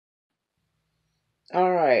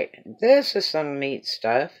Alright, this is some neat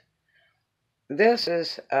stuff. This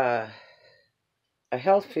is a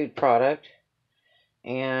health food product,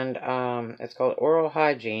 and it's called Oral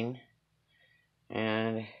Hygiene.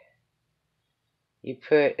 And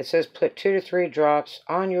it says put 2 to 3 drops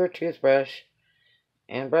on your toothbrush,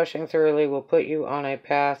 and brushing thoroughly will put you on a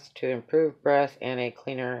path to improved breath and a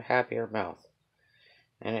cleaner, happier mouth.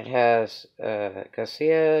 And it has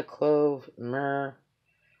cassia, clove, myrrh,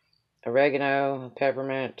 oregano,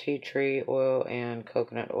 peppermint, tea tree oil, and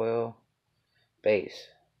coconut oil base.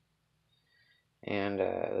 And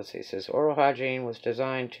let's see, it says oral hygiene was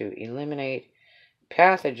designed to eliminate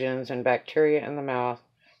pathogens and bacteria in the mouth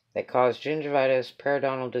that cause gingivitis,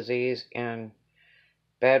 periodontal disease, and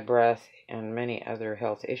bad breath, and many other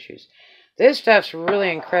health issues. This stuff's really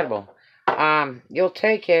incredible. You'll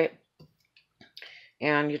take it,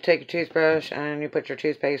 and you take a toothbrush, and you put your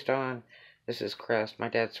toothpaste on. This is Crest. My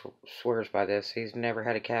dad swears by this. He's never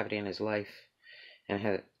had a cavity in his life, and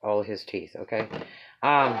had all his teeth, okay?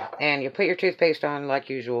 And you put your toothpaste on like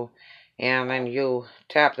usual, and then you'll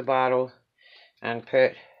tap the bottle and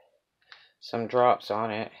put some drops on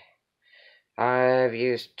it. I've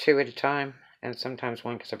used 2 at a time, and sometimes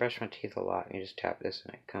 1 because I brush my teeth a lot. You just tap this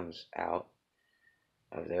and it comes out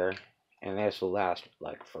of there, and this will last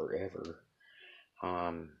like forever.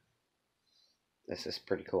 This is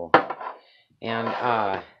pretty cool. And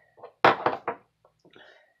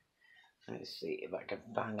let me see if I can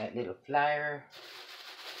find that little flyer.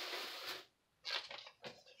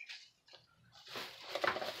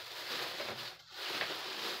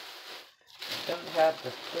 Don't have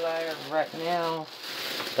the flyer right now,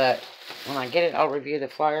 but when I get it, I'll review the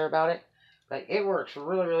flyer about it. But it works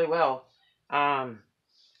really, really well.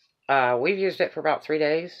 We've used it for about 3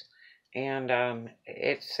 days, and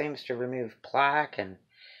it seems to remove plaque, and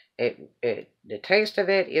the taste of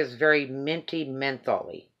it is very minty,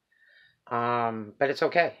 mentholy. But it's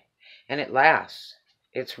okay, and it lasts.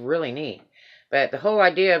 It's really neat. But the whole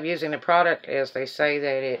idea of using the product is they say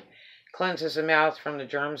that it cleanses the mouth from the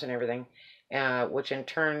germs and everything, which in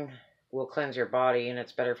turn will cleanse your body, and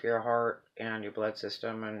it's better for your heart and your blood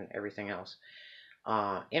system and everything else.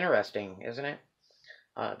 Interesting, isn't it?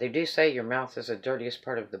 They do say your mouth is the dirtiest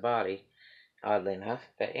part of the body, oddly enough.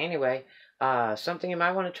 But anyway, something you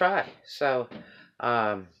might want to try. So,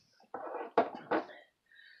 might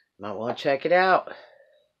want to check it out.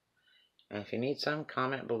 And if you need some,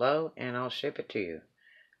 comment below, and I'll ship it to you.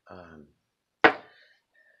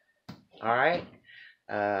 Alright,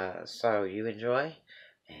 so you enjoy,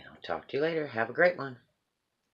 and I'll talk to you later. Have a great one.